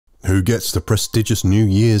Who gets the prestigious New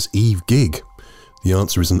Year's Eve gig? The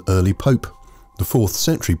answer is an early pope, the 4th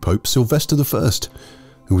century Pope Sylvester I,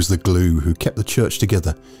 who was the glue who kept the church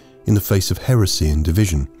together in the face of heresy and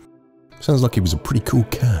division. Sounds like he was a pretty cool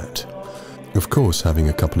cat. Of course, having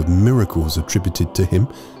a couple of miracles attributed to him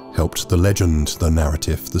helped the legend, the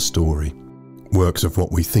narrative, the story. Works of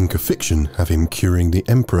what we think are fiction have him curing the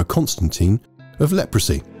Emperor Constantine of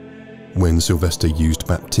leprosy when Sylvester used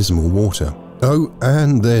baptismal water. Oh,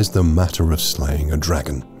 and there's the matter of slaying a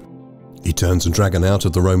dragon. He turns a dragon out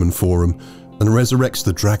of the Roman Forum and resurrects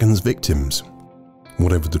the dragon's victims.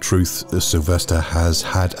 Whatever the truth, Sylvester has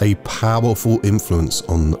had a powerful influence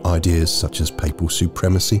on ideas such as Papal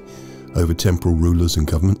Supremacy over temporal rulers and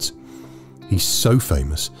governments. He's so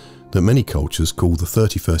famous that many cultures call the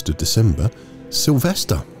 31st of December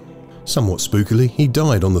Sylvester. Somewhat spookily, he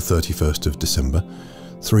died on the 31st of December,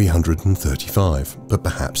 335, but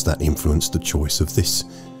perhaps that influenced the choice of this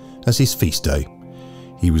as his feast day.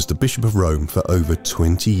 He was the Bishop of Rome for over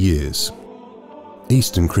 20 years.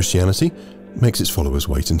 Eastern Christianity makes its followers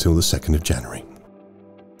wait until the 2nd of January.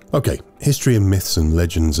 Okay, history and myths and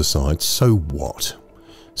legends aside, so what?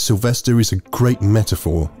 Sylvester is a great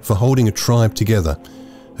metaphor for holding a tribe together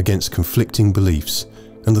against conflicting beliefs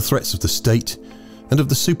and the threats of the state and of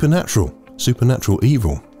the supernatural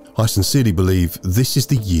evil. I sincerely believe this is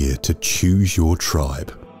the year to choose your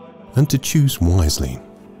tribe, and to choose wisely.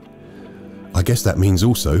 I guess that means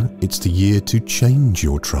also it's the year to change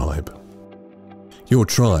your tribe. Your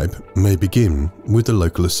tribe may begin with a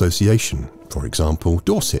local association, for example,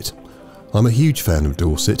 Dorset. I'm a huge fan of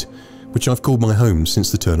Dorset, which I've called my home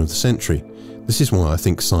since the turn of the century. This is why I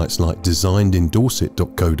think sites like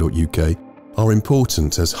designedindorset.co.uk are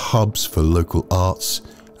important as hubs for local arts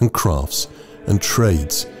and crafts and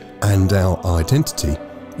trades, and our identity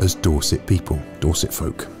as Dorset people, Dorset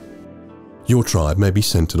folk. Your tribe may be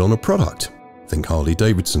centred on a product. Think Harley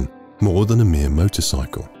Davidson, more than a mere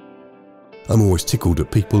motorcycle. I'm always tickled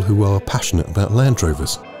at people who are passionate about Land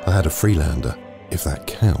Rovers. I had a Freelander, if that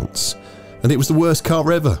counts, and it was the worst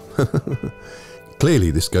car ever.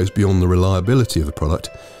 Clearly this goes beyond the reliability of the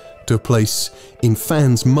product to a place in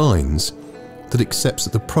fans' minds that accepts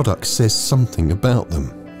that the product says something about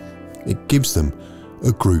them. It gives them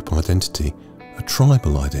a group identity, a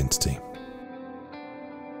tribal identity.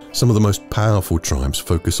 Some of the most powerful tribes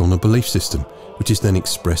focus on a belief system, which is then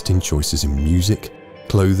expressed in choices in music,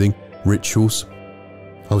 clothing, rituals.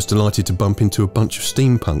 I was delighted to bump into a bunch of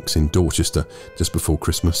steampunks in Dorchester just before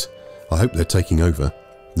Christmas. I hope they're taking over.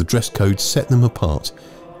 The dress code set them apart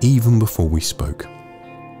even before we spoke.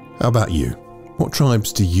 How about you? What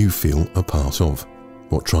tribes do you feel a part of?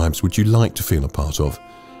 What tribes would you like to feel a part of?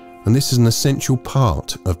 And this is an essential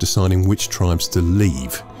part of deciding which tribes to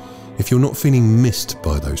leave. If you're not feeling missed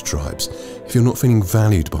by those tribes, if you're not feeling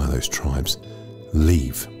valued by those tribes,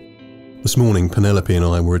 leave. This morning, Penelope and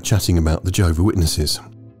I were chatting about the Jehovah's Witnesses.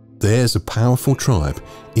 There's a powerful tribe,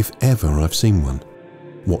 if ever I've seen one.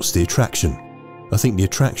 What's the attraction? I think the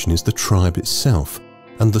attraction is the tribe itself,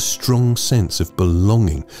 and the strong sense of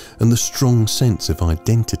belonging, and the strong sense of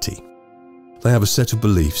identity. They have a set of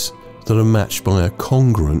beliefs that are matched by a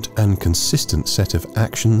congruent and consistent set of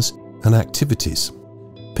actions and activities.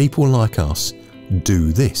 People like us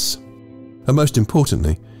do this. And most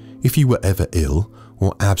importantly, if you were ever ill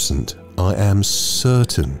or absent, I am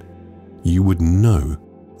certain you would know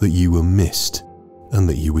that you were missed and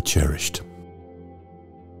that you were cherished.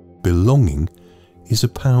 Belonging is a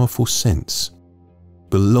powerful sense.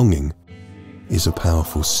 Belonging is a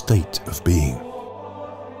powerful state of being.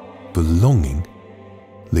 Belonging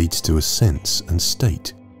leads to a sense and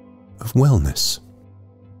state of wellness.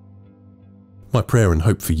 My prayer and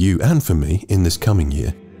hope for you and for me in this coming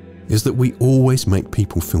year is that we always make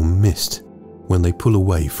people feel missed when they pull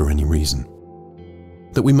away for any reason.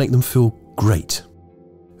 That we make them feel great,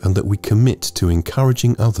 and that we commit to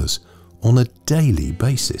encouraging others on a daily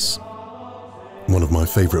basis. One of my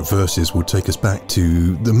favourite verses will take us back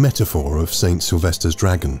to the metaphor of Saint Sylvester's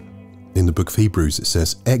dragon. In the book of Hebrews it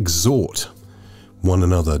says, "Exhort one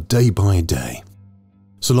another day by day,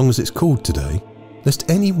 so long as it's called today, lest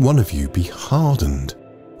any one of you be hardened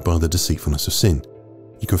by the deceitfulness of sin."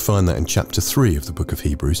 You can find that in chapter 3 of the book of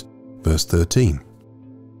Hebrews, verse 13.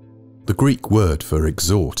 The Greek word for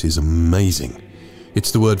exhort is amazing.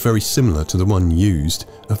 It's the word very similar to the one used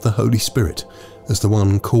of the Holy Spirit as the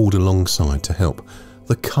one called alongside to help,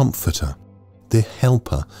 the comforter, the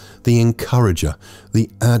helper, the encourager, the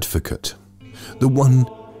advocate, the one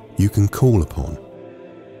you can call upon.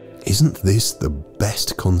 Isn't this the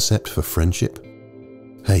best concept for friendship?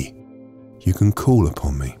 Hey, you can call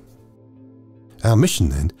upon me. Our mission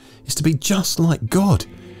then is to be just like God,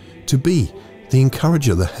 to be the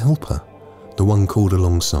encourager, the helper, the one called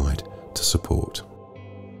alongside to support.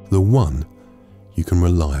 The one you can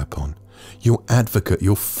rely upon, your advocate,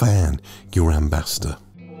 your fan, your ambassador.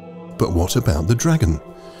 But what about the dragon?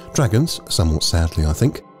 Dragons, somewhat sadly I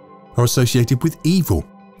think, are associated with evil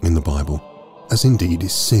in the Bible, as indeed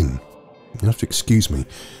is sin. You have to excuse me,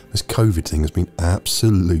 this COVID thing has been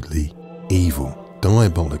absolutely evil,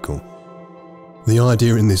 diabolical. The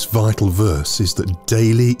idea in this vital verse is that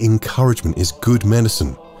daily encouragement is good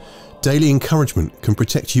medicine. Daily encouragement can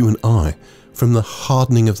protect you and I from the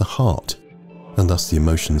hardening of the heart, and thus the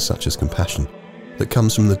emotions such as compassion that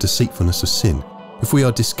comes from the deceitfulness of sin. If we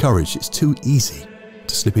are discouraged, it's too easy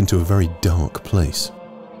to slip into a very dark place.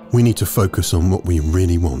 We need to focus on what we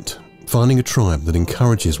really want. Finding a tribe that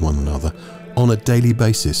encourages one another on a daily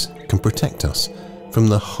basis can protect us from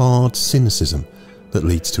the hard cynicism that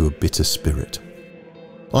leads to a bitter spirit.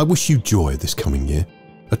 I wish you joy this coming year,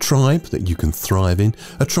 a tribe that you can thrive in,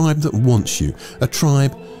 a tribe that wants you, a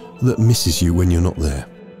tribe that misses you when you're not there.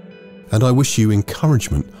 And I wish you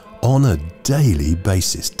encouragement on a daily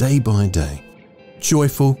basis, day by day.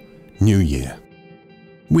 Joyful New Year.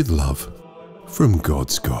 With love, from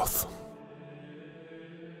God's Goth.